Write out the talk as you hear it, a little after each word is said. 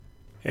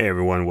Hey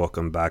everyone,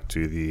 welcome back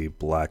to the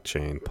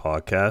Blockchain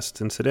Podcast.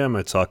 And today I'm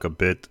going to talk a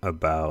bit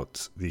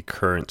about the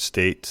current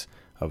state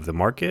of the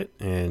market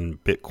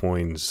and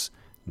Bitcoin's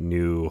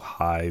new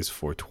highs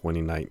for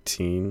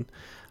 2019,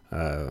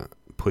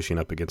 pushing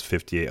up against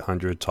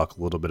 5,800. Talk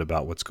a little bit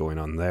about what's going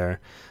on there.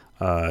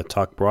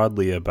 Talk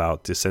broadly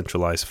about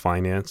decentralized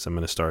finance. I'm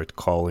going to start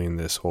calling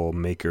this whole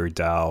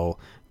MakerDAO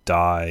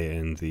DAI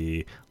and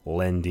the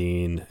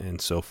lending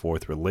and so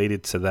forth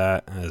related to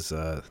that as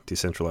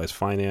decentralized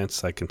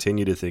finance. I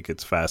continue to think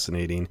it's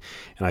fascinating,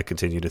 and I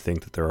continue to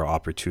think that there are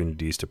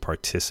opportunities to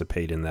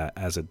participate in that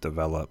as it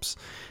develops.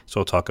 So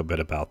I'll talk a bit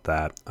about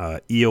that.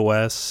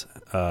 EOS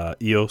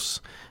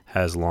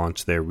has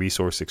launched their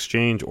resource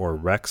exchange, or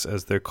REX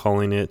as they're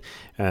calling it,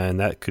 and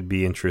that could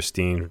be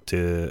interesting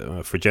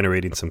for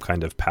generating some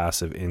kind of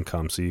passive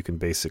income. So you can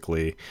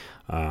basically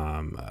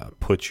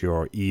put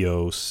your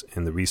EOS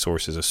and the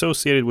resources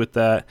associated with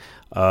that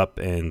up,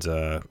 and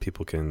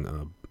people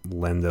can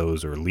lend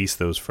those or lease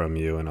those from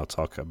you. And I'll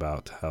talk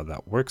about how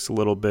that works a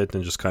little bit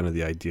and just kind of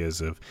the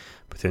ideas of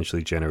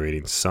potentially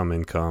generating some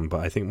income.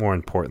 But I think more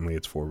importantly,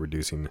 it's for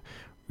reducing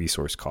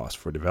resource costs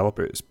for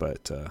developers,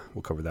 but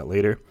we'll cover that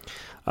later.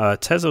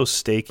 Tezos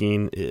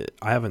staking,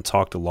 I haven't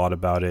talked a lot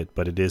about it,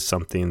 but it is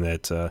something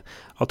that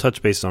I'll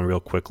touch base on real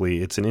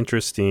quickly. It's an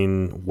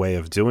interesting way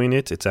of doing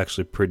it. It's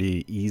actually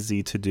pretty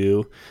easy to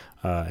do.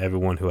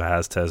 Everyone who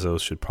has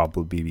Tezos should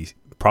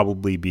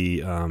probably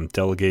be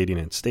delegating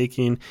and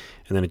staking,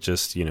 and then it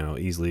just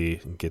easily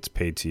gets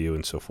paid to you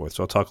and so forth.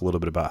 So I'll talk a little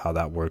bit about how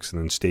that works,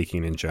 and then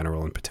staking in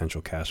general and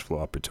potential cash flow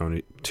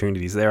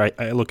opportunities there.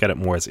 I look at it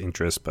more as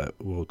interest, but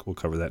we'll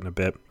cover that in a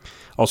bit.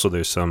 Also,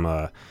 there's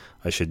some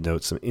I should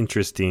note some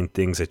interesting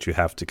things that you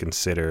have to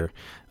consider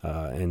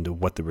and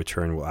what the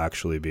return will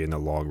actually be in the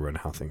long run,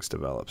 how things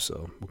develop.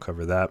 So we'll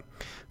cover that.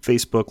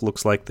 Facebook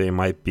looks like they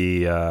might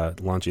be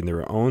launching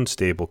their own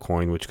stable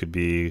coin, which could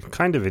be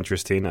kind of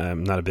interesting.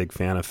 I'm not a big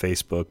fan of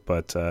Facebook,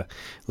 but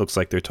looks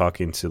like they're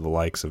talking to the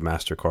likes of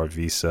MasterCard,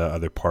 Visa,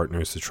 other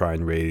partners to try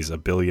and raise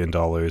 $1 billion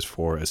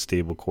for a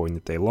stable coin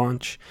that they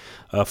launch.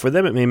 For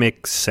them, it may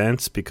make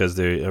sense because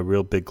they're a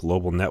real big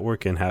global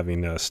network, and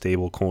having a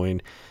stable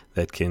coin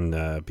that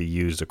can be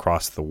used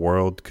across the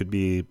world could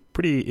be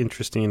pretty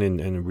interesting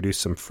and reduce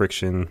some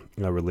friction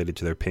related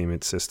to their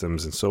payment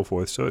systems and so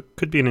forth. So it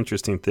could be an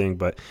interesting thing,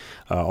 but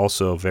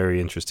also very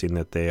interesting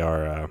that they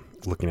are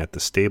looking at the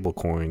stable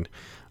coin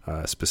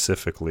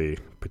specifically.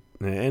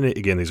 And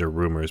again, these are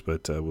rumors,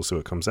 but we'll see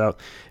what comes out.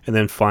 And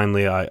then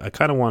finally, I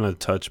kind of want to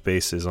touch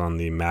bases on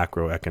the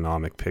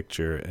macroeconomic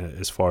picture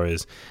as far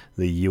as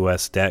the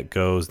U.S. debt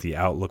goes. The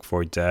outlook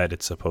for debt,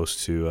 it's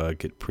supposed to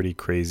get pretty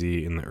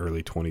crazy in the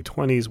early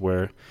 2020s,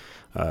 where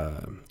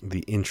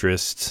the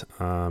interest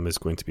is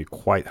going to be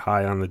quite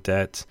high on the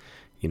debt.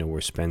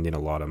 We're spending a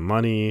lot of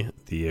money.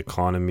 The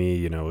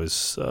economy,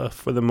 is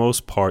for the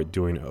most part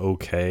doing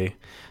okay.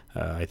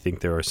 I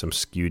think there are some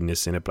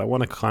skewedness in it, but I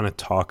want to kind of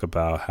talk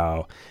about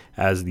how,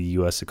 as the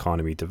U.S.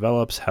 economy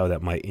develops, how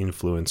that might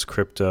influence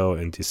crypto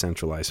and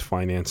decentralized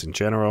finance in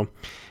general,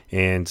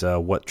 and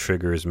what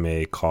triggers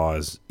may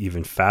cause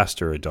even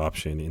faster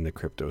adoption in the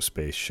crypto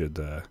space should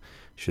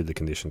the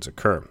conditions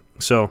occur.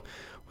 So,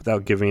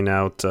 without giving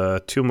out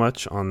too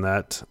much on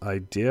that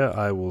idea,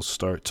 I will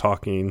start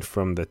talking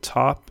from the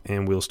top,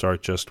 and we'll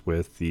start just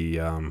with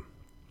the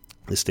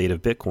state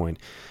of Bitcoin.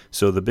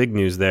 So the big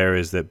news there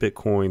is that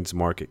Bitcoin's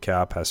market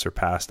cap has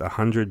surpassed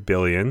 100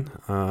 billion.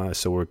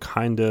 So we're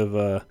kind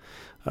of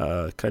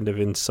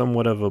in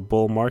somewhat of a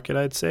bull market,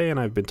 I'd say. And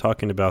I've been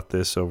talking about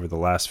this over the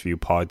last few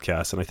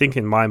podcasts. And I think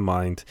in my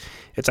mind,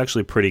 it's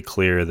actually pretty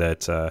clear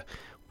that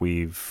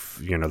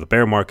the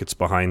bear market's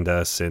behind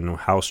us, and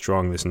how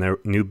strong this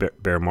new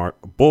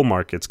bull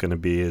market's going to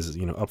be is,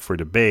 up for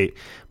debate.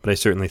 But I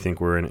certainly think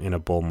we're in a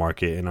bull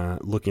market,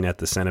 and looking at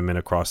the sentiment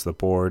across the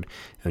board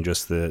and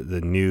just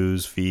the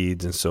news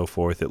feeds and so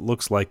forth, it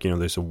looks like,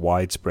 there's a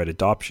widespread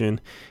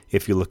adoption.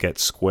 If you look at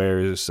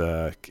Square's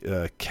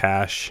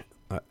Cash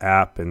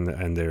app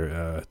and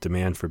their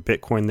demand for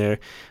Bitcoin there,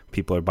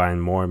 people are buying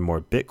more and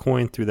more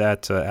Bitcoin through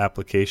that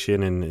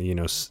application,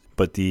 and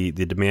but the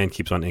demand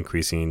keeps on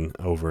increasing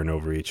over and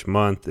over each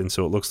month, and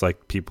so it looks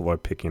like people are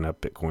picking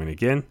up Bitcoin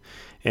again,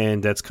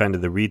 and that's kind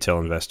of the retail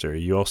investor.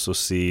 You also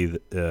see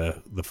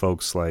the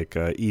folks like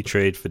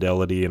E-Trade,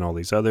 Fidelity, and all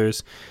these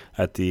others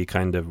at the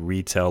kind of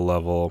retail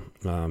level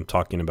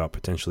talking about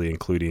potentially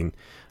including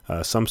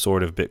some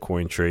sort of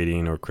Bitcoin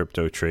trading or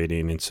crypto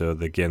trading, and so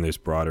again, there's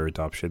broader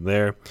adoption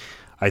there.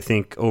 I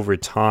think over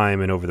time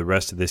and over the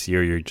rest of this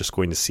year, you're just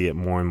going to see it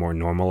more and more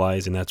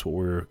normalize, and that's what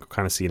we're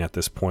kind of seeing at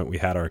this point. We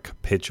had our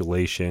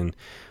capitulation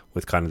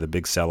with kind of the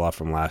big sell-off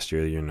from last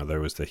year.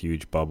 There was the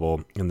huge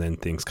bubble, and then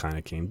things kind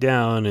of came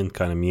down and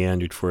kind of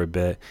meandered for a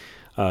bit.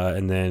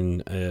 And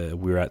then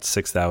we were at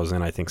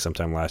 6,000, I think,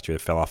 sometime last year.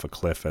 It fell off a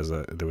cliff as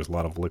there was a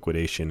lot of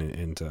liquidation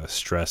and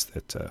stress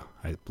that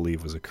I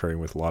believe was occurring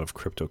with a lot of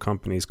crypto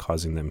companies,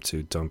 causing them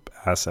to dump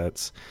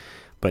assets.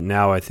 But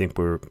now I think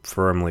we're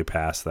firmly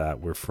past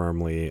that. We're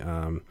firmly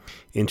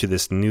into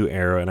this new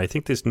era. And I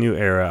think this new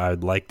era,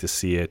 I'd like to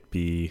see it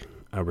be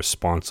a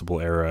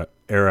responsible era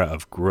era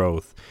of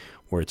growth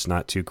where it's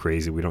not too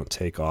crazy. We don't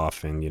take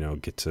off and,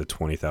 get to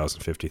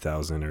 20,000,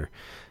 50,000 or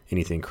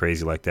anything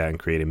crazy like that and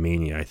create a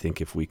mania. I think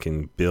if we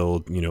can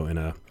build,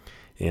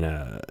 in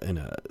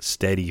a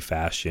steady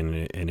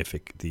fashion, and if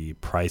the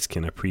price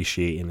can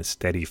appreciate in a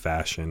steady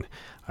fashion,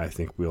 I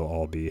think we'll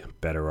all be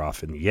better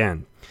off in the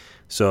end.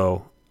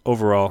 So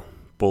overall,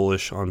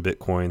 bullish on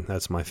Bitcoin.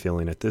 That's my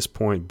feeling at this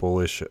point.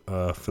 Bullish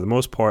for the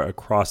most part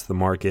across the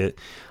market.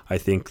 I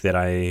think that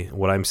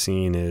what I'm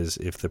seeing is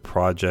if the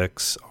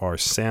projects are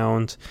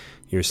sound,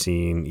 you're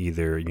seeing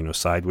either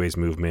sideways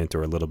movement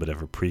or a little bit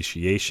of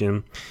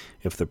appreciation.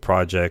 If the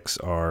projects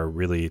are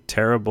really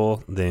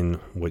terrible, then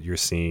what you're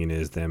seeing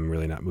is them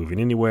really not moving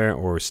anywhere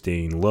or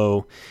staying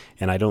low.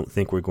 And I don't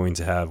think we're going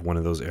to have one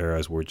of those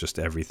eras where just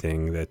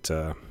everything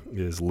that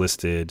is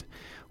listed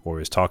or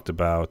is talked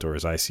about or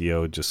is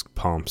ICO just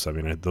pumps. I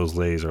mean, those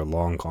days are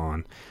long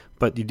gone.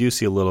 But you do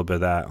see a little bit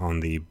of that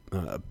on the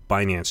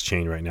Binance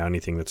chain right now.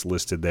 Anything that's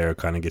listed there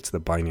kind of gets the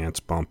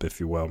Binance bump, if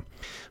you will.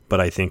 But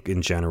I think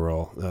in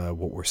general,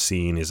 what we're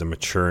seeing is a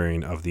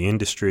maturing of the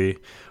industry.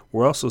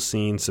 We're also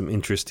seeing some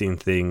interesting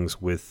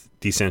things with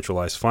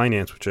decentralized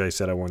finance, which I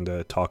said I wanted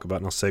to talk about,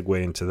 and I'll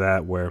segue into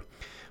that, where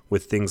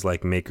with things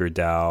like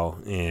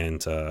MakerDAO and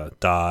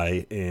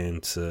DAI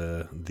and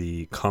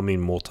the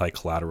coming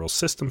multi-collateral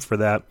system for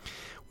that,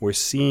 we're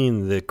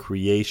seeing the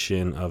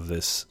creation of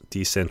this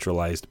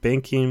decentralized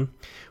banking.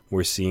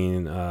 We're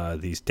seeing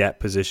these debt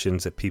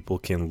positions that people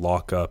can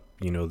lock up,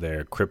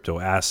 their crypto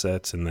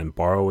assets and then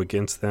borrow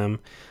against them.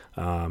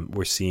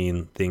 We're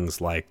seeing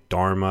things like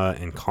Dharma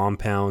and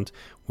Compound,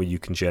 where you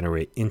can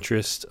generate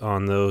interest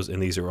on those,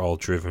 and these are all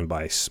driven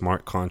by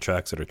smart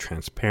contracts that are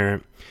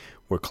transparent,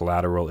 where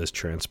collateral is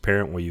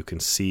transparent, where you can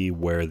see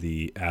where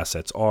the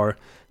assets are,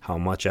 how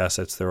much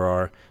assets there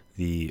are.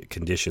 The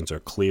conditions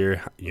are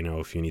clear.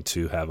 If you need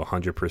to have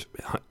 100%,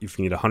 if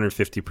you need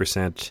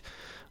 150%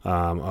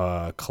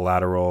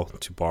 collateral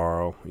to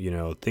borrow,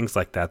 things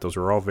like that. Those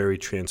are all very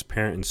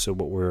transparent. And so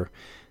what we're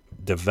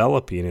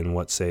developing and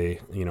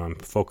I'm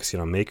focusing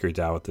on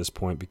MakerDAO at this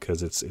point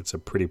because it's a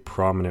pretty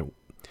prominent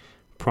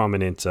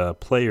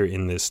player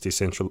in this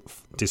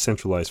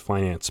decentralized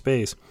finance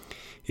space,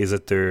 is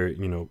that they're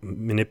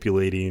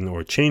manipulating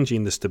or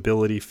changing the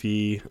stability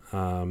fee.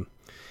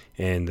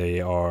 And they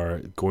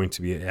are going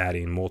to be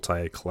adding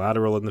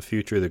multi-collateral in the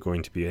future. They're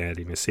going to be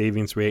adding a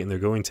savings rate, and they're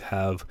going to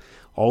have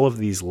all of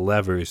these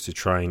levers to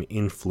try and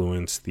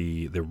influence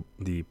the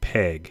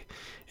peg.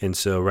 And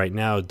so right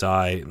now,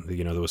 DAI,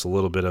 there was a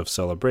little bit of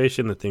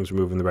celebration that things were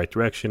moving in the right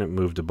direction. It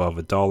moved above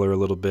 $1 a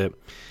little bit,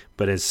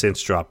 but has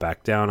since dropped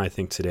back down. I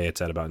think today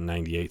it's at about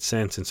 98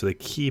 cents. And so they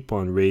keep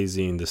on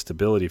raising the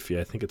stability fee.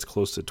 I think it's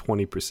close to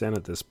 20%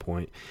 at this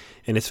point.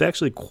 And it's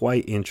actually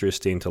quite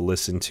interesting to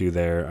listen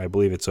to I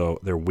believe it's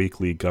their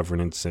weekly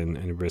governance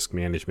and risk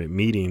management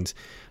meetings.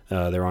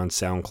 They're on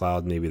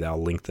SoundCloud. Maybe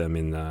I'll link them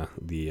in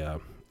the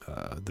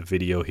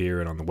video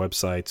here and on the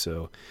website.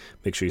 So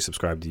make sure you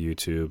subscribe to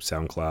YouTube,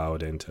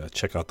 SoundCloud, and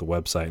check out the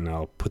website. And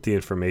I'll put the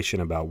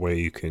information about where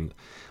you can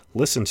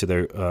listen to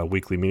their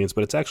weekly meetings.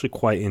 But it's actually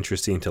quite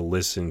interesting to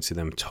listen to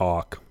them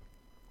talk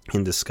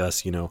and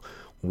discuss,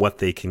 what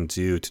they can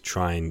do to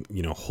try and,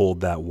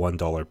 hold that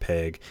 $1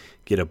 peg,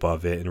 get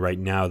above it. And right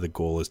now the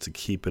goal is to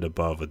keep it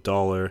above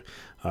 $1.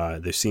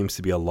 There seems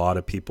to be a lot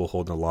of people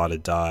holding a lot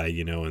of DAI,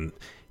 and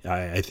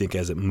I think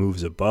as it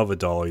moves above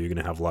 $1, you're going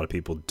to have a lot of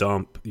people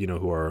dump,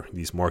 who are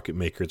these market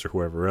makers or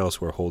whoever else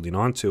who are holding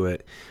on to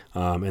it,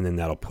 and then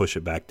that'll push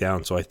it back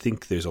down. So I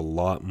think there's a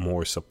lot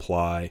more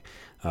supply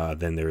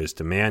than there is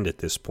demand at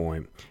this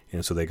point,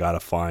 and so they got to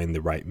find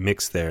the right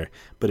mix there.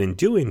 But in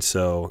doing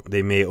so,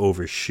 they may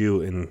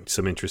overshoot, and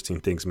some interesting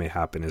things may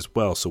happen as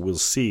well. So we'll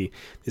see.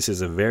 This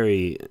is a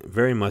very,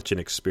 very much an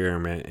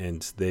experiment,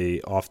 and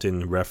they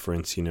often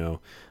reference,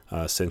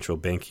 central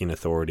banking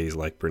authorities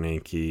like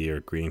Bernanke or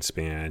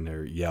Greenspan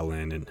or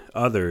Yellen and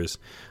others,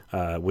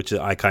 which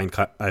I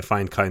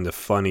find kind of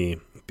funny,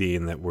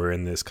 being that we're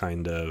in this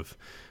kind of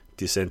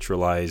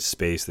decentralized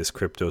space, this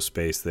crypto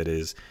space that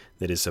is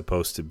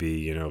supposed to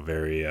be,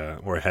 very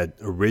or had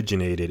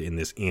originated in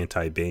this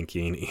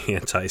anti-banking,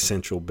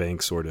 anti-central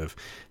bank sort of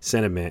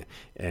sentiment,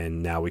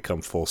 and now we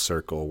come full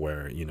circle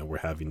where we're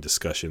having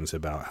discussions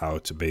about how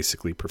to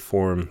basically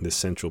perform this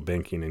central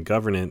banking and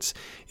governance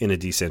in a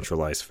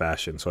decentralized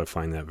fashion. So I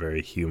find that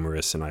very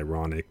humorous and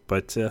ironic,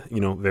 but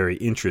very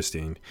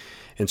interesting.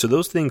 And so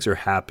those things are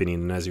happening,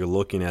 and as you're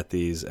looking at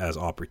these as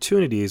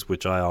opportunities,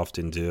 which I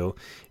often do,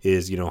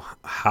 is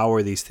how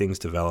are these things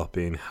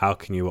developing? How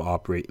can you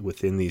operate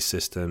within these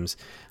systems?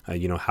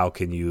 How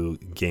can you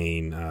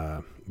gain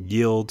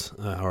yield,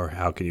 or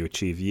how can you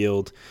achieve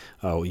yield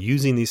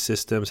using these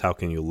systems? How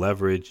can you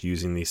leverage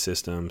using these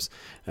systems?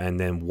 And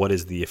then what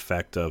is the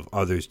effect of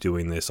others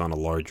doing this on a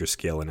larger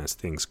scale and as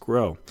things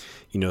grow?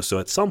 So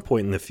at some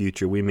point in the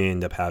future, we may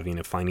end up having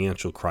a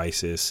financial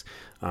crisis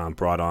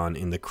brought on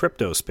in the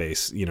crypto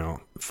space,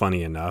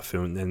 funny enough,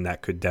 and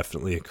that could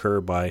definitely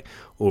occur by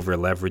over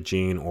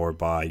leveraging or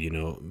by,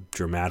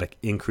 dramatic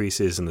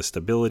increases in the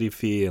stability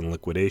fee and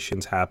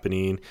liquidations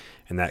happening,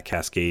 and that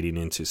cascading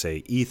into,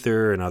 say,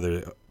 Ether and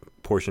other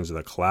portions of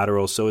the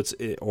collateral. So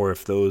or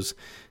if those,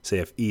 say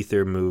if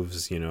Ether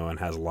moves, and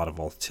has a lot of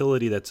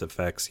volatility that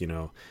affects,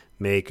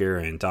 Maker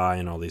and DAI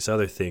and all these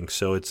other things.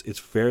 So it's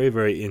very,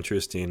 very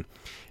interesting.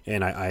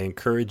 And I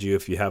encourage you,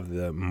 if you have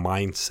the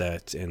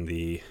mindset and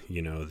the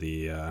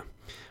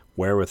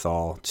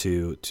wherewithal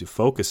to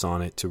focus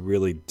on it, to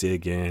really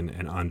dig in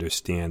and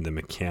understand the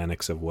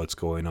mechanics of what's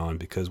going on.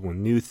 Because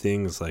when new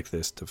things like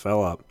this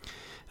develop,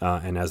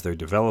 and as they're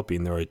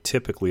developing, there are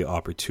typically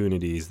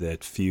opportunities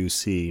that few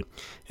see.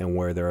 And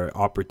where there are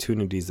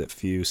opportunities that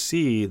few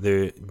see,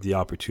 the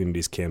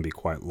opportunities can be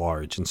quite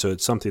large. And so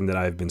it's something that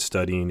I've been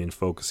studying and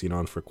focusing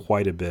on for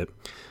quite a bit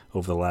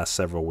over the last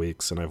several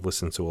weeks. And I've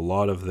listened to a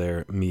lot of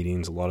their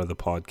meetings, a lot of the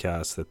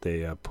podcasts that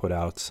they put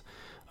out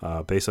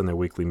based on their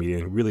weekly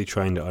meeting, really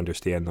trying to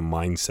understand the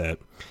mindset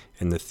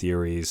and the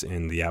theories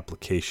and the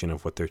application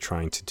of what they're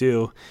trying to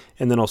do,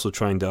 and then also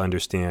trying to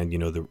understand,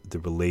 the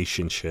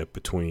relationship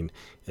between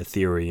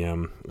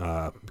Ethereum,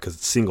 because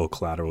it's single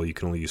collateral, you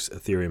can only use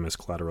Ethereum as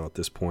collateral at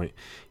this point,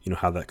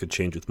 how that could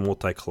change with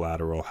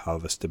multi-collateral, how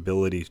the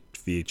stability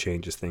fee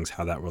changes things,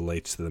 how that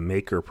relates to the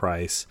maker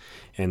price,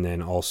 and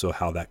then also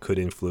how that could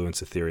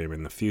influence Ethereum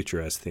in the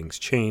future as things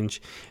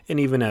change, and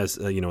even as,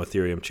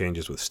 Ethereum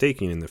changes with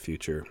staking in the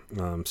future.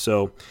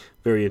 So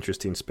very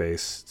interesting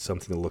space,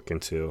 something to look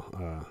into.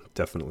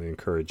 Definitely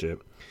encourage it.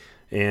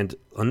 And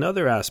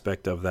another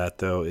aspect of that,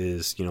 though,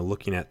 is,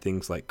 looking at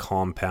things like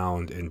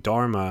Compound and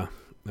Dharma,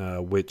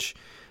 which,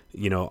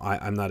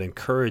 I'm not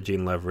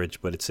encouraging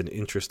leverage, but it's an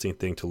interesting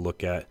thing to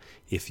look at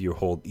if you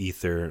hold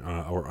Ether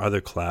or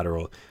other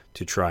collateral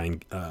to try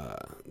and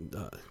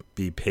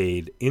be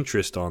paid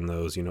interest on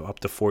those, up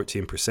to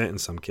 14% in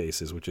some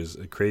cases, which is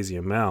a crazy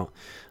amount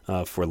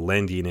for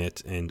lending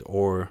it, and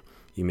or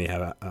you may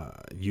have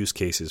use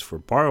cases for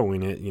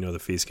borrowing it. The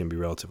fees can be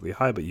relatively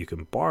high, but you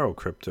can borrow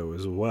crypto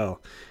as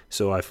well.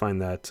 So I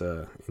find that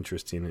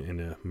interesting in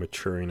a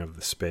maturing of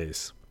the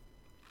space.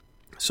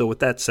 So with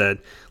that said,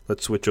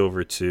 let's switch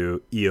over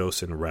to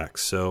EOS and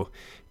Rex. So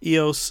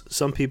EOS,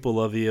 some people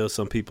love EOS,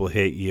 some people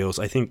hate EOS.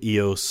 I think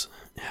EOS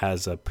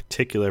has a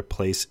particular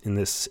place in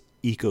this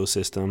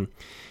ecosystem.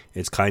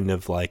 It's kind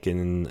of like,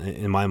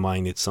 in my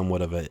mind, it's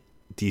somewhat of a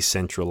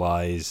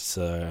decentralized,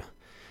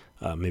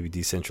 maybe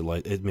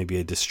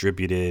a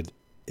distributed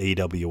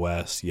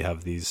AWS. You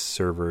have these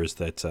servers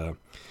that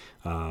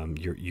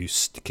you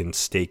can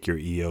stake your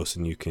EOS,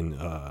 and you can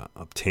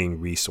obtain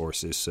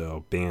resources,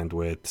 so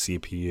bandwidth,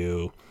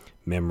 CPU,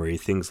 memory,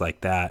 things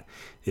like that.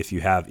 If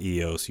you have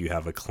EOS, you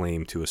have a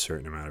claim to a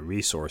certain amount of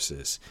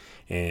resources,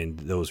 and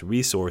those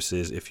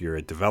resources, if you're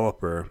a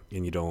developer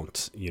and you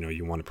don't,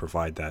 you want to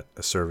provide that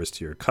a service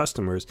to your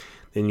customers,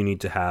 then you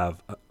need to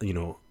have,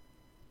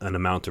 an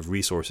amount of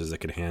resources that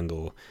can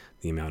handle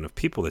the amount of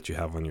people that you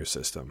have on your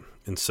system.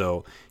 And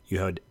so you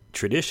had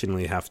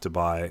traditionally have to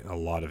buy a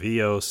lot of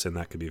EOS, and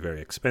that could be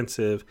very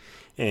expensive.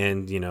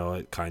 And,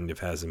 it kind of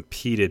has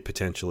impeded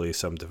potentially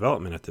some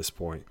development at this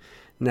point.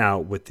 Now,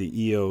 with the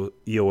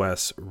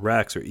EOS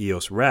Rex or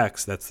EOS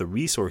Rex, that's the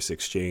resource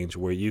exchange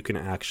where you can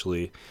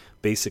actually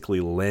basically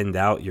lend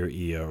out your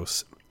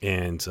EOS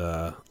and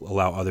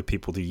allow other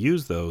people to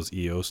use those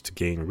EOS to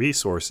gain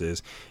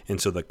resources.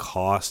 And so the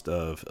cost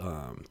of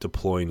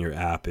deploying your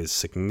app is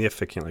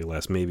significantly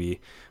less,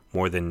 maybe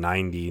more than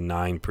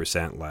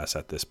 99% less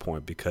at this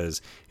point,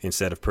 because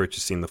instead of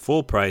purchasing the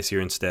full price,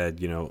 you're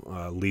instead,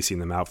 leasing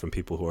them out from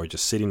people who are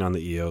just sitting on the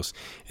EOS.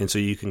 And so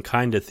you can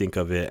kind of think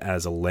of it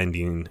as a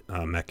lending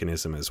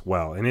mechanism as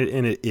well. And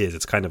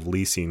it's kind of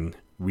leasing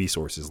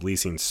resources,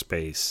 leasing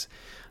space.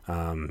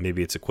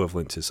 Maybe it's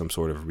equivalent to some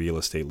sort of real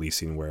estate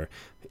leasing, where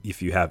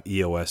if you have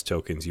EOS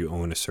tokens, you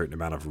own a certain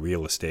amount of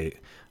real estate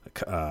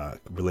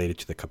related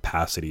to the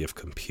capacity of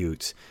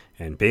compute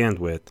and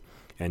bandwidth,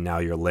 and now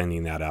you're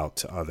lending that out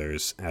to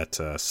others at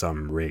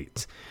some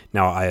rate.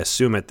 Now, I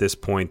assume at this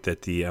point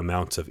that the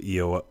amount of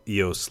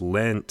EOS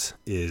lent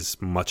is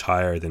much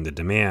higher than the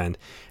demand,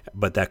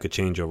 but that could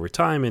change over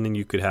time, and then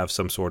you could have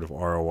some sort of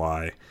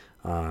ROI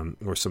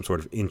or some sort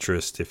of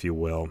interest, if you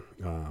will,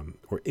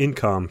 or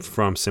income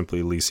from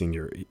simply leasing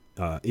your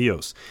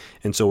EOS.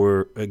 And so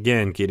we're,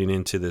 again, getting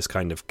into this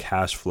kind of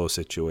cash flow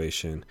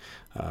situation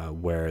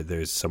where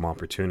there's some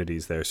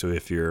opportunities there. So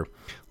if you're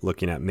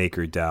looking at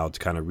MakerDAO, to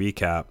kind of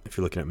recap, if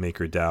you're looking at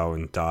MakerDAO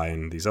and DAI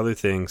and these other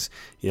things,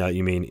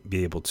 you may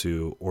be able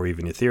to, or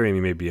even Ethereum,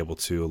 you may be able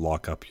to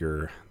lock up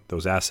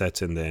those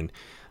assets and then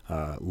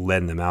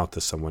lend them out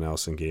to someone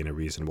else and gain a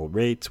reasonable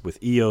rate.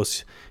 With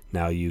EOS,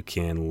 now you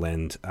can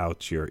lend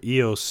out your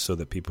EOS so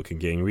that people can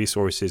gain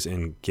resources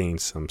and gain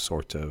some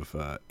sort of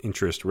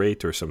interest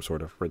rate or some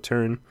sort of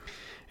return.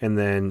 And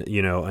then,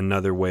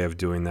 another way of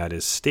doing that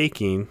is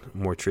staking,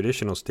 more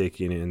traditional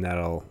staking, and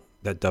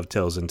that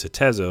dovetails into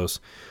Tezos,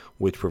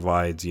 which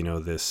provides,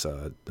 this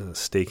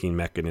staking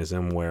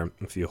mechanism where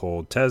if you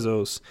hold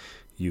Tezos,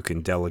 you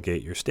can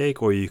delegate your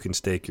stake, or you can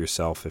stake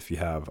yourself if you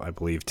have, I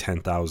believe,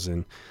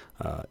 10,000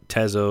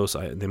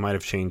 Tezos. They might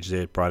have changed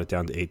it, brought it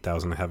down to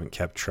 8,000. I haven't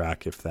kept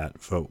track if that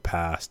vote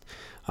passed.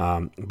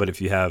 But if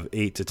you have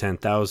 8 to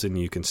 10,000,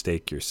 you can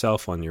stake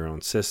yourself on your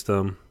own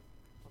system.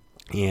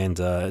 and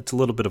it's a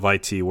little bit of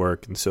IT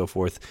work and so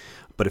forth.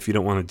 But if you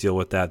don't want to deal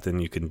with that, then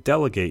you can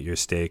delegate your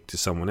stake to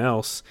someone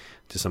else,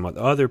 to some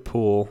other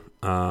pool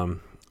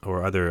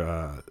or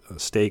other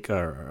stake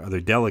or other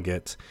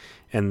delegate,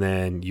 and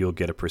then you'll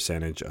get a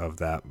percentage of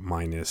that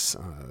minus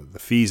the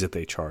fees that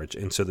they charge.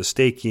 And so the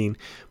staking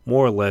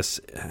more or less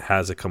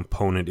has a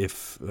component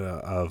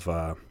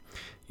of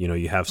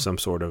you have some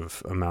sort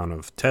of amount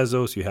of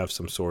Tezos, you have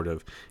some sort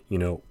of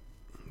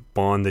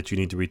bond that you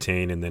need to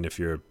retain, and then if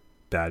you're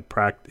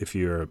if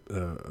you're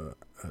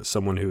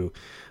someone who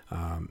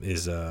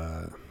is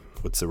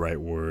what's the right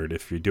word?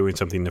 If you're doing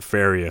something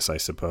nefarious, I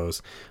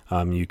suppose,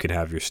 you can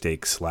have your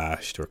stake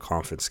slashed or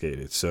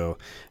confiscated. So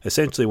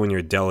essentially, when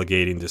you're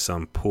delegating to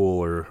some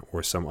pool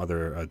or some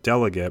other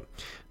delegate,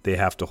 they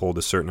have to hold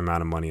a certain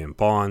amount of money in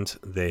bond.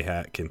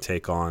 They can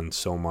take on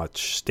so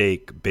much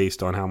stake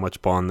based on how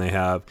much bond they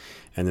have,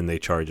 and then they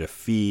charge a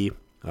fee.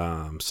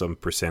 Some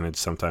percentage,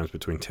 sometimes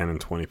between 10 and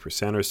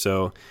 20% or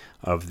so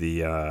of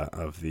the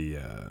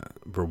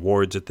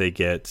rewards that they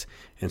get,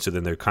 and so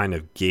then they're kind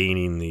of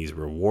gaining these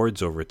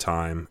rewards over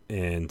time.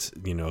 And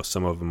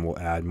some of them will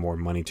add more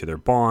money to their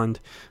bond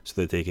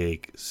so that they can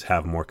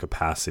have more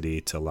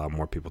capacity to allow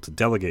more people to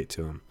delegate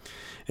to them.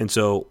 And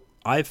so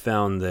I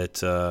found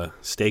that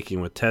staking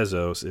with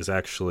Tezos is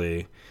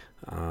actually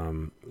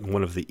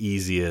one of the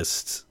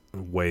easiest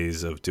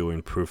ways of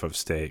doing proof of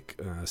stake,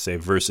 say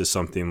versus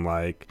something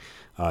like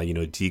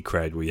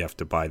Decred, where you have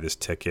to buy this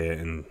ticket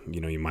and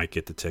you might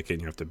get the ticket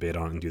and you have to bid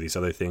on it and do these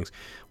other things.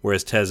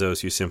 Whereas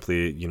Tezos, you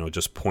simply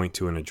just point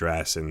to an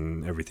address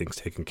and everything's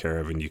taken care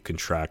of, and you can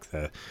track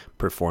the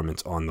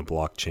performance on the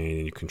blockchain,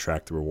 and you can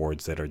track the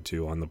rewards that are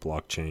due on the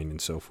blockchain and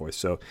so forth.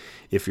 So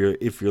if you're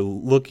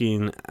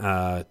looking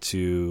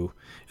to,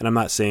 and I'm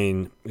not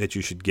saying that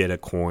you should get a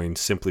coin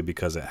simply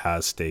because it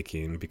has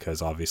staking,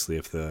 because obviously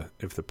if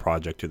the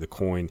project or the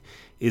coin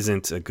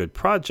isn't a good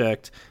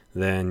project,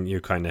 then you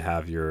kind of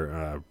have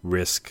your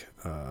risk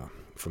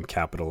from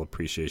capital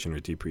appreciation or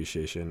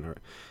depreciation, or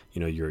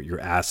your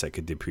asset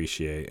could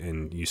depreciate,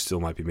 and you still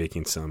might be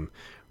making some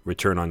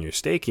return on your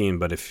staking,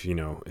 but if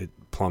it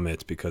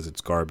plummets because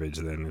it's garbage,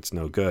 then it's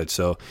no good.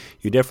 So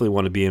you definitely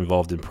want to be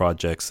involved in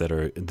projects that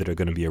are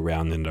going to be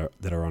around and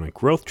that are on a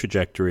growth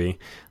trajectory.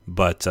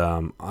 But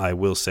I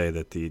will say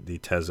that the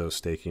Tezos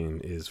staking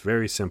is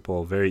very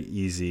simple, very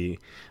easy.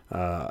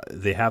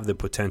 They have the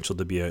potential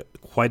to be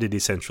quite a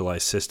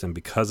decentralized system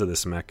because of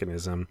this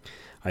mechanism.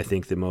 I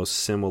think the most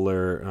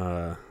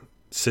similar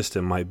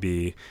system might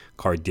be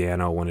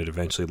Cardano when it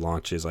eventually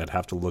launches. I'd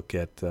have to look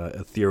at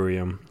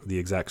Ethereum, the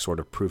exact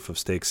sort of proof of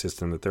stake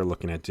system that they're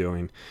looking at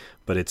doing,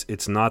 but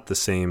it's not the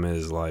same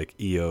as like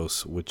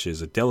EOS, which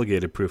is a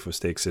delegated proof of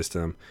stake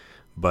system.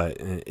 But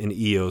in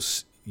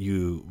EOS,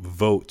 you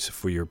vote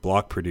for your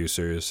block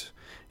producers,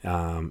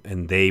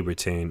 and they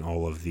retain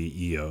all of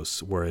the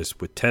EOS. Whereas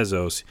with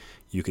Tezos,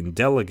 you can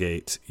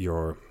delegate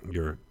your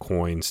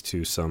coins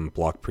to some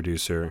block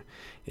producer,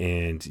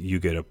 and you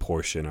get a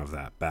portion of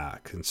that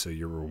back, and so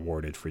you're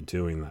rewarded for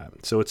doing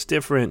that. So it's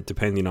different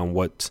depending on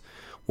what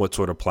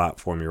sort of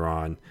platform you're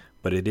on,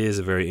 but it is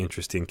a very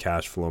interesting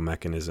cash flow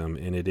mechanism,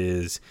 and it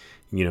is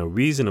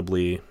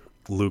reasonably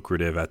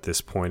lucrative at this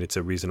point. It's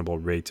a reasonable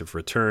rate of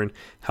return.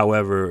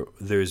 However,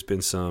 there's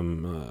been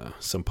some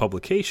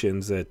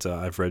publications that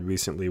I've read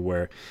recently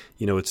where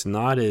it's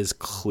not as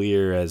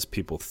clear as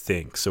people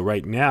think. So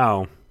right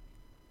now,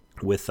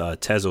 with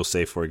Tezos,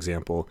 say for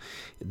example,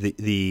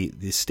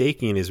 the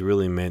staking is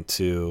really meant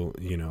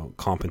to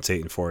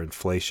compensate for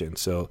inflation.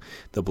 So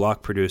the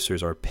block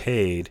producers are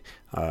paid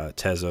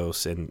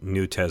Tezos, and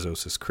new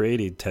Tezos is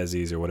created,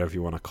 Tezos or whatever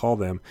you want to call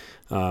them,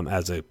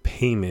 as a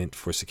payment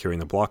for securing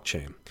the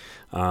blockchain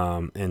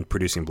and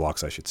producing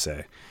blocks, I should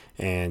say.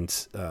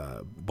 And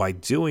by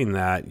doing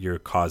that, you're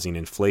causing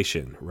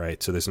inflation,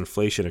 right? So there's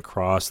inflation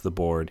across the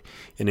board.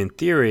 And in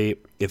theory,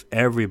 if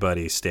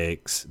everybody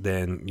stakes,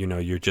 then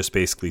you're just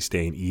basically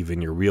staying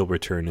even. Your real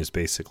return is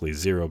basically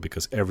zero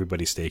because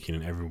everybody's staking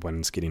and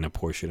everyone's getting a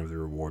portion of the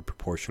reward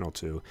proportional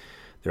to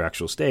their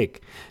actual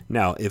stake.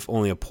 Now, if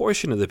only a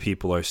portion of the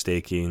people are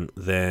staking,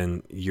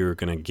 then you're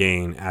going to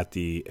gain at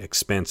the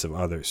expense of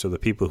others. So the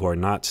people who are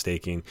not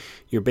staking,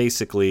 you're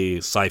basically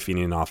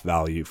siphoning off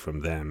value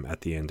from them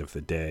at the end of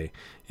the day.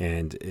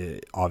 And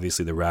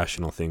obviously the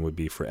rational thing would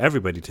be for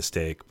everybody to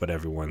stake, but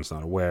everyone's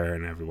not aware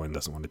and everyone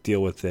doesn't want to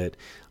deal with it.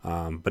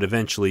 But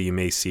eventually you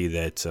may see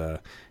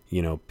that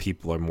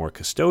people are more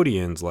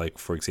custodians. Like,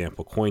 for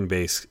example,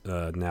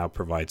 Coinbase now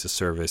provides a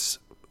service,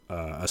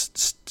 a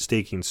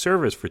staking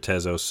service for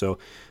Tezos, so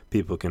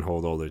people can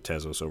hold all their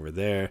Tezos over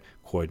there.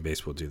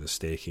 Coinbase will do the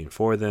staking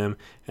for them,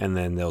 and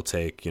then they'll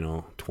take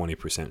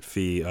 20%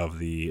 fee of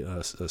the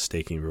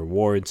staking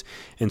rewards.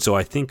 And so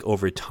I think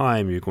over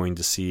time you're going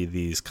to see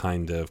these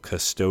kind of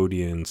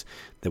custodians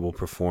that will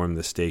perform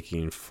the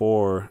staking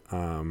for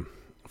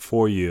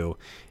you,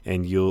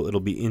 and it'll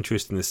be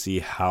interesting to see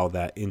how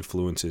that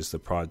influences the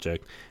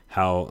project,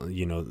 how,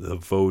 the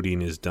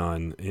voting is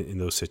done in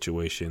those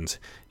situations,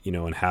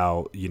 and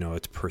how,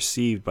 it's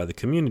perceived by the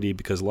community,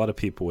 because a lot of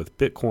people with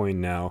Bitcoin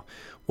now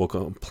will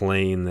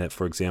complain that,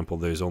 for example,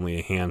 there's only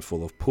a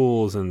handful of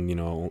pools, and,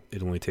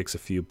 it only takes a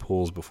few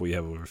pools before you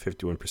have over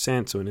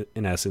 51%. So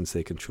in essence,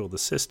 they control the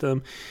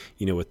system.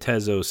 With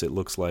Tezos, it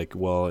looks like,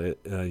 well,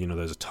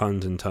 there's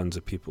tons and tons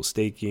of people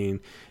staking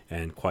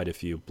and quite a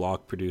few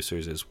block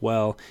producers as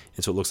well.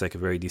 And so it looks like a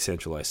very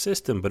decentralized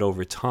system. But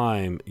over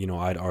time,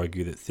 I'd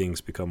argue that things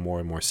become more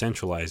and more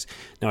centralized.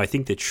 Now, I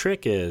think the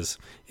trick is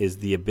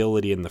the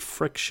ability and the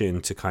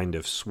friction to kind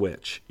of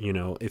switch.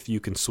 If you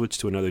can switch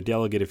to another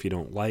delegate if you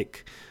don't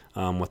like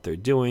what they're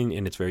doing,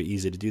 and it's very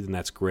easy to do, then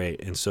that's great.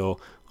 And so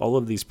all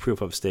of these proof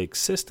of stake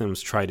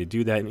systems try to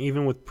do that. And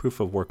even with proof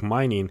of work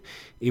mining,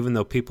 even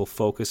though people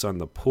focus on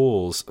the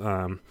pools,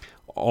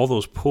 all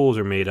those pools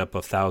are made up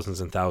of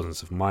thousands and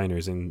thousands of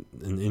miners in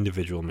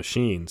individual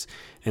machines.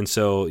 And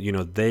so,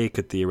 they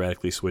could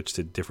theoretically switch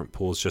to different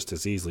pools just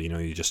as easily.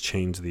 You just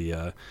change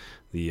the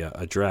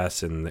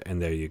address and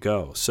there you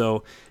go.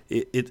 So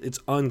it's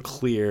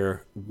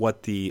unclear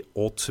what the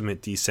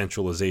ultimate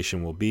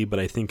decentralization will be, but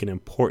I think an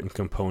important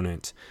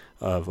component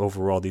of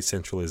overall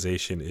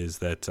decentralization is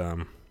that,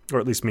 or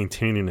at least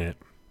maintaining it,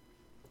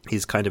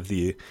 is kind of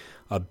the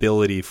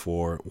ability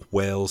for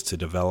whales to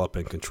develop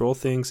and control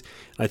things.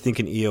 I think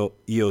in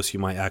EOS you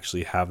might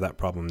actually have that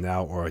problem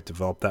now, or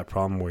develop that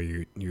problem where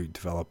you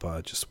develop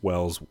just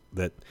whales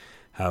that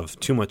have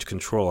too much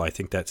control. I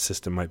think that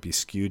system might be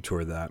skewed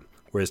toward that.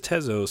 Whereas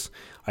Tezos,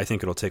 I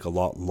think it'll take a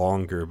lot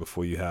longer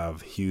before you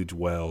have huge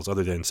whales,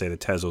 other than, say, the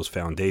Tezos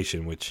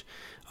Foundation, which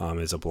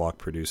is a block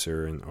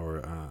producer,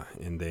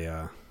 and they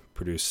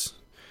produce,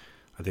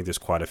 I think there's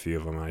quite a few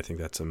of them. And I think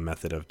that's a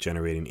method of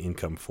generating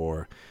income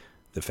for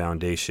the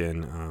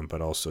foundation,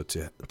 but also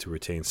to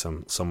retain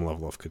some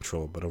level of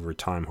control. But over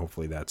time,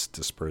 hopefully that's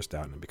dispersed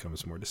out and it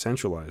becomes more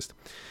decentralized.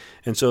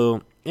 And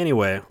so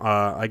anyway,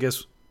 I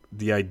guess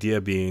the idea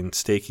being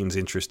staking's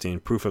interesting.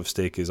 Proof of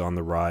stake is on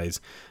the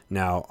rise.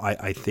 Now,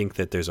 I think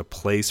that there's a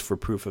place for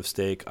proof of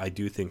stake. I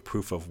do think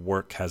proof of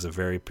work has a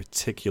very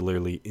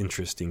particularly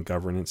interesting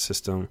governance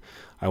system.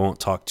 I won't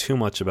talk too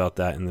much about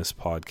that in this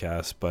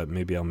podcast, but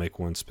maybe I'll make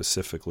one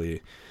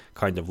specifically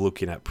kind of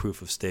looking at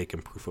proof of stake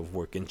and proof of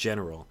work in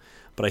general.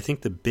 But I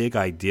think the big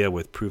idea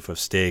with proof of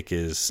stake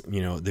is,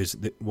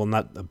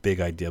 not a big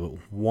idea, but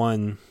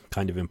one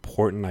kind of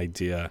important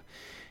idea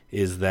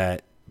is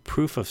that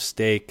proof of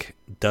stake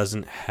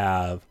doesn't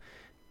have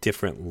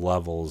different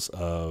levels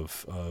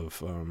of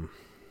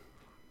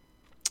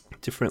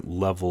different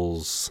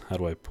levels. How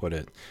do I put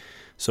it?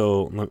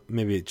 So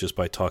maybe just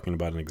by talking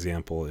about an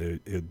example,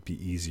 it'd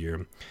be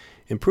easier.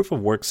 In proof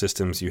of work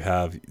systems, you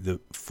have the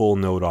full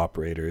node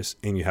operators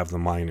and you have the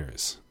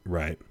miners,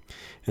 right?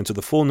 And so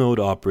the full node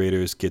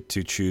operators get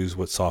to choose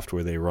what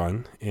software they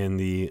run, and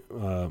the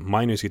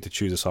miners get to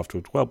choose the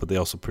software as well, but they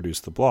also produce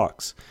the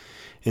blocks.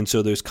 And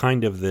so there's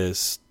kind of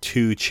this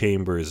two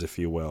chambers, if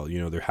you will.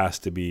 There has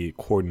to be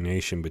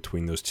coordination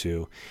between those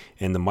two.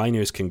 And the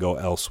miners can go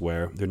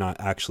elsewhere. They're not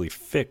actually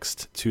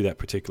fixed to that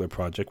particular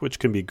project, which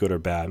can be good or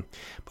bad.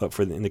 But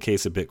in the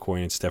case of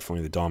Bitcoin, it's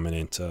definitely the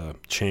dominant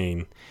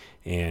chain.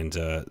 And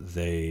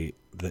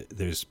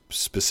there's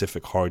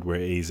specific hardware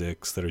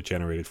ASICs that are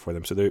generated for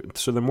them. So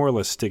they're more or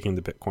less sticking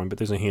to Bitcoin. But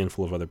there's a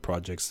handful of other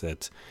projects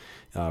that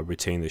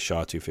retain the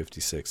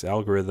SHA-256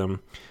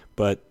 algorithm.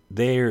 But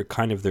they're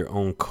kind of their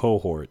own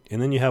cohort. And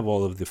then you have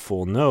all of the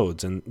full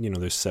nodes, and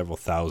there's several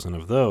thousand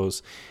of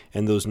those,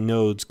 and those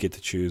nodes get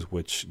to choose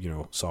which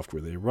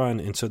software they run.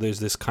 And so there's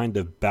this kind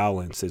of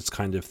balance. It's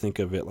kind of, think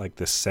of it like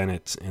the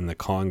Senate and the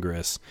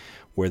Congress,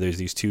 where there's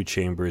these two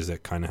chambers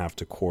that kind of have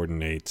to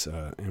coordinate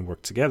and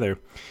work together.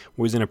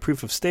 Whereas in a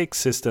proof of stake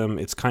system,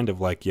 it's kind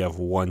of like you have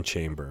one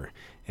chamber.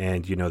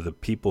 And, the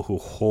people who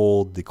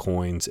hold the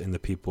coins and the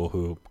people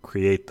who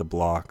create the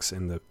blocks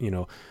and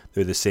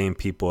they're the same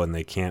people, and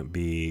they can't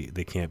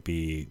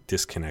be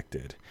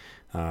disconnected.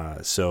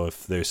 So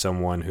if there's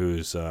someone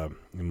who's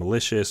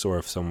malicious, or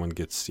if someone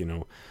gets,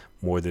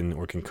 more than,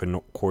 or can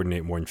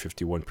coordinate more than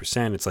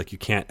 51%, it's like you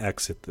can't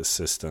exit the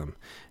system,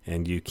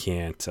 and you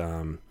can't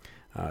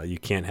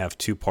have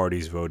two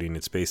parties voting.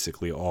 It's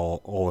basically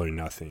all or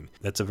nothing.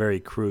 That's a very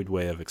crude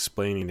way of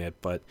explaining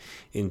it, but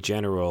in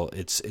general,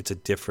 it's a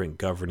different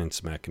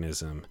governance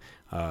mechanism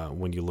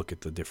when you look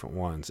at the different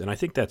ones. And I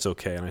think that's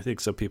okay. And I think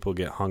some people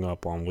get hung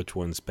up on which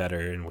one's better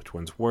and which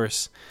one's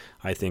worse.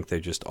 I think they're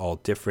just all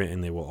different,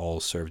 and they will all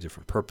serve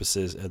different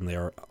purposes, and they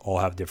all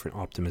have different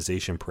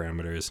optimization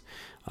parameters,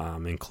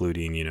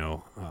 including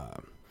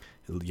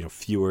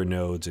fewer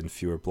nodes and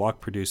fewer block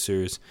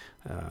producers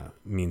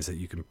means that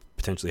you can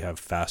potentially have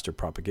faster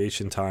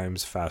propagation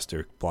times,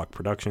 faster block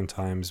production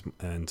times,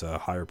 and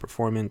higher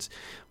performance.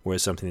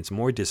 Whereas something that's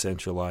more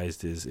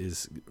decentralized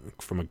is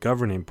from a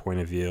governing point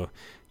of view,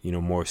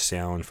 more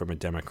sound from a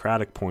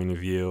democratic point of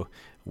view.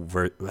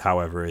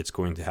 However, it's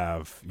going to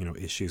have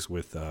issues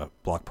with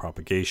block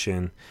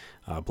propagation,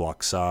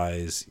 block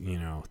size,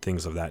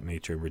 things of that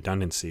nature,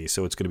 redundancy.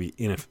 So it's going to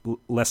be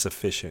less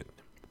efficient,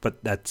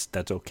 but that's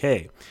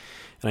okay.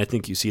 And I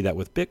think you see that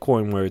with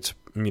Bitcoin, where it's,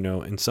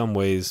 in some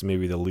ways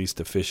maybe the least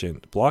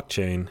efficient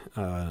blockchain,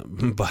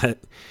 but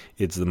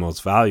it's the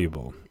most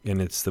valuable.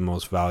 And it's the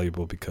most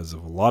valuable because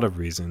of a lot of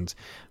reasons.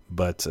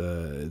 But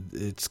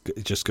it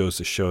just goes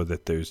to show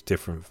that there's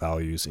different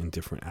values in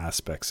different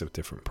aspects of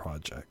different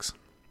projects.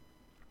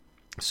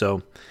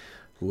 So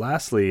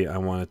lastly, I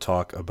want to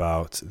talk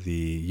about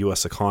the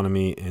U.S.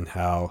 economy and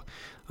how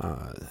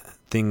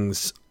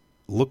things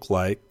look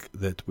like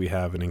that we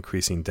have an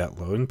increasing debt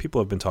load. And people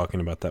have been talking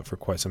about that for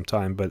quite some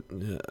time.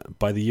 But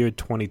by the year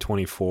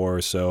 2024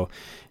 or so,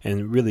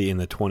 and really in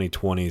the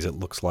 2020s, it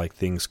looks like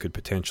things could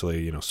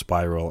potentially,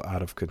 spiral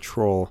out of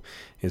control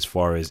as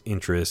far as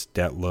interest,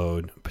 debt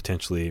load,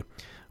 potentially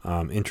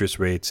interest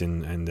rates,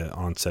 and the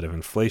onset of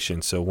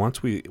inflation. So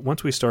once we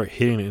start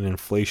hitting an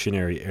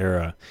inflationary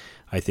era,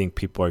 I think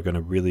people are going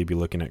to really be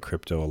looking at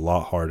crypto a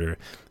lot harder,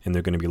 and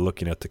they're going to be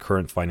looking at the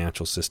current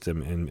financial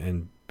system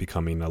and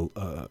becoming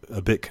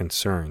a bit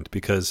concerned,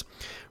 because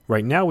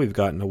right now we've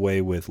gotten away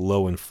with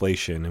low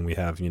inflation, and we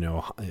have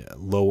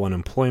low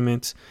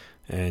unemployment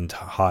and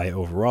high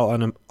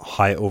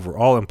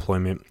overall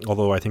employment.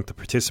 Although I think the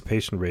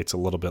participation rate's a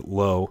little bit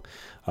low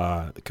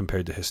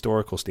compared to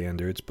historical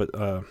standards, but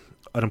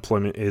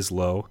unemployment is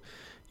low.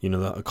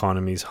 The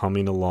economy's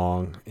humming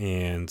along,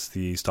 and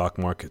the stock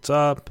market's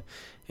up.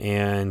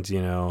 And,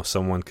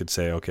 someone could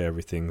say, okay,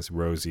 everything's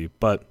rosy,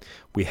 but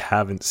we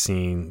haven't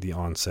seen the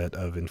onset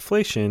of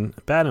inflation,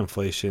 bad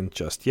inflation,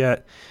 just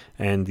yet.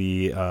 And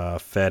the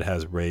Fed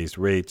has raised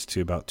rates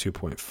to about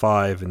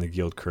 2.5, and the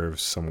yield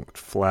curve's somewhat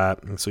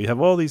flat. And so you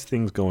have all these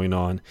things going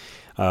on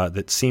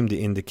that seem to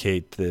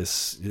indicate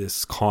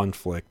this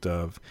conflict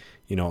of,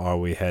 are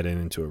we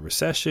heading into a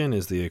recession?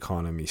 Is the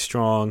economy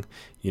strong?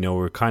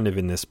 We're kind of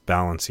in this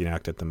balancing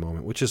act at the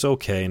moment, which is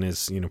okay and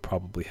is,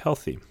 probably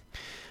healthy.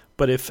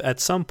 But if at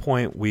some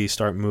point we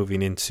start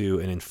moving into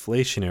an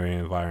inflationary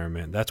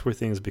environment, that's where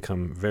things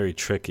become very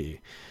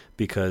tricky,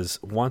 because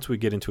once we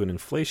get into an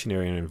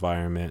inflationary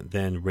environment,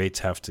 then rates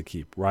have to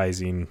keep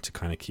rising to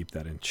kind of keep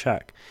that in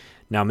check.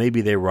 Now,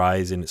 maybe they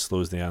rise and it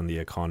slows down the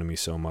economy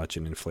so much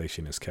and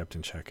inflation is kept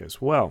in check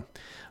as well.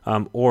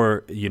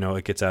 Or,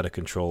 it gets out of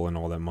control and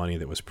all that money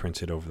that was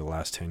printed over the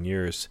last 10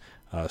 years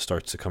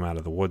starts to come out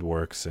of the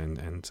woodworks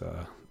and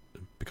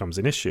becomes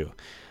an issue.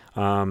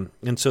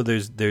 And so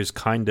there's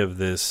kind of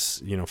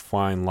this,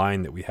 fine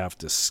line that we have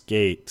to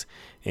skate,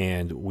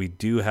 and we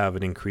do have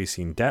an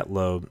increasing debt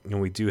load, and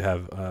we do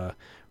have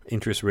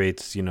interest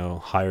rates,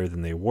 higher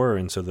than they were,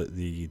 and so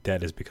the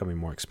debt is becoming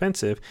more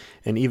expensive.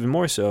 And even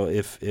more so,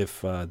 if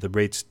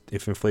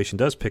inflation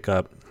does pick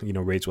up,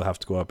 rates will have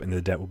to go up, and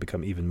the debt will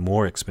become even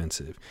more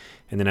expensive.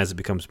 And then as it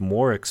becomes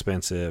more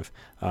expensive,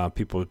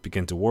 people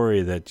begin to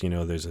worry that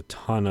there's a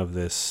ton of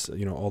this,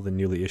 all the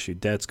newly issued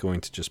debt's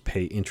going to just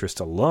pay interest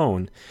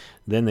alone.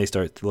 Then they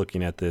start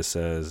looking at this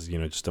as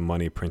just a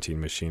money printing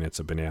machine. It's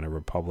a Banana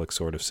Republic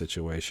sort of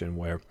situation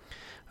where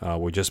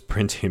we're just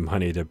printing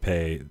money to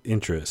pay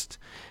interest.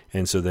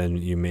 And so then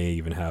you may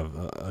even have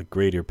a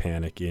greater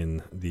panic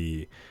in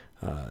the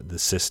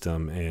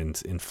system,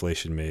 and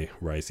inflation may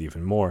rise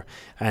even more.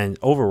 And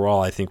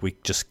overall, I think we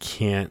just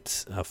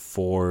can't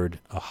afford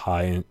a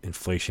high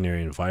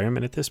inflationary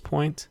environment at this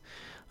point.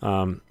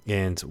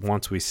 And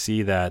once we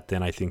see that,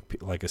 then I think,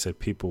 like I said,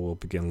 people will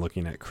begin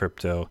looking at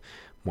crypto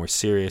more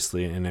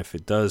seriously. And if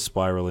it does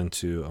spiral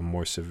into a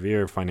more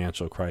severe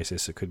financial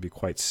crisis, it could be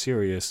quite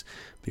serious,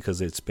 because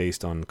it's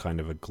based on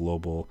kind of a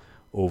global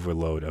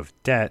overload of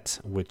debt,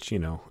 which,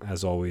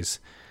 as always,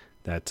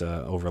 that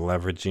over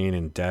leveraging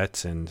and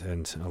debt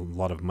and a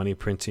lot of money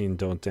printing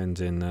don't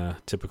end in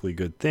typically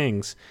good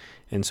things.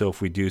 And so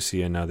if we do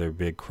see another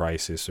big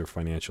crisis or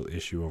financial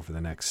issue over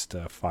the next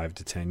 5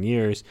 to 10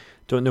 years,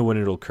 don't know when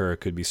it'll occur. It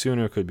could be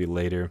sooner, it could be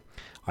later.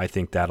 I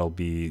think that'll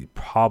be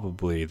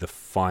probably the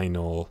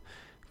final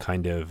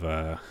kind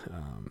of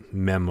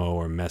memo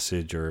or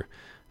message or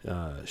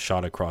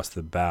shot across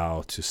the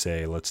bow to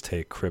say, let's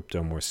take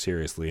crypto more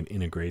seriously and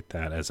integrate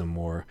that as a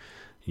more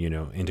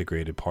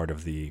integrated part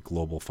of the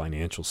global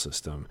financial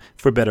system,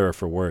 for better or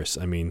for worse.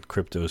 I mean,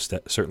 crypto is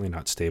certainly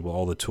not stable.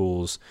 All the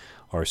tools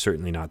are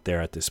certainly not there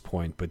at this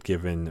point, but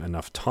given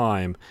enough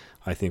time,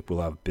 I think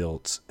we'll have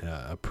built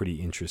a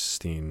pretty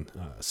interesting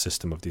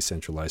system of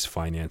decentralized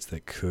finance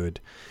that could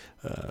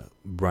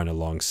run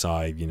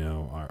alongside,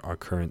 our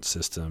current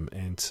system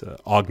and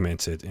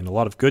augment it in a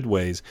lot of good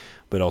ways,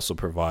 but also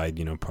provide,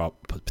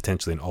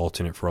 potentially an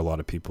alternate for a lot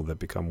of people that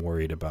become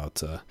worried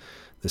about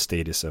the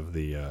status of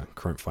the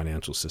current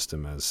financial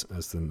system as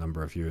the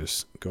number of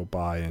years go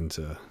by and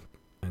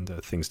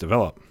things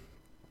develop.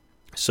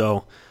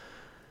 So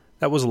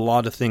that was a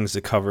lot of things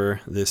to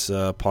cover this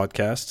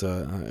podcast.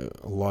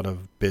 A lot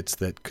of bits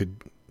that could,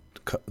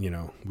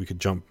 we could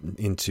jump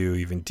into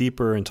even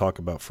deeper and talk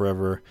about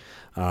forever.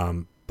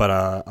 But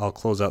I'll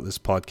close out this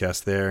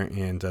podcast there.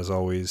 And as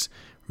always,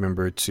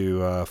 remember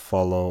to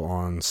follow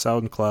on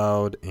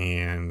SoundCloud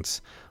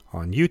and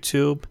on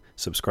YouTube.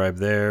 Subscribe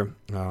there.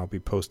 I'll be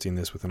posting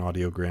this with an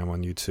audiogram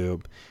on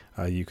YouTube.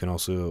 You can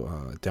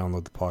also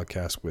download the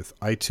podcast with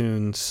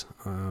iTunes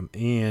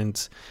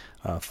and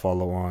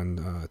follow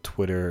on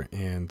Twitter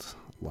and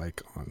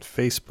like on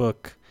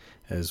Facebook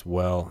as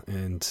well.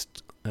 And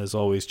as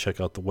always,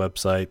 check out the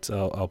website.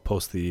 I'll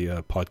post the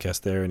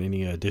podcast there and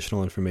any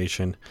additional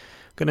information.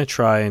 I'm going to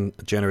try and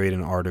generate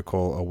an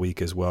article a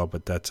week as well,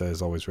 but that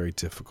is always very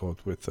difficult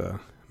with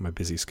my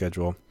busy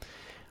schedule.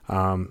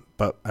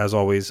 But as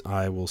always,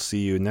 I will see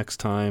you next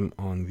time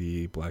on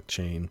the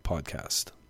Blockchain Podcast.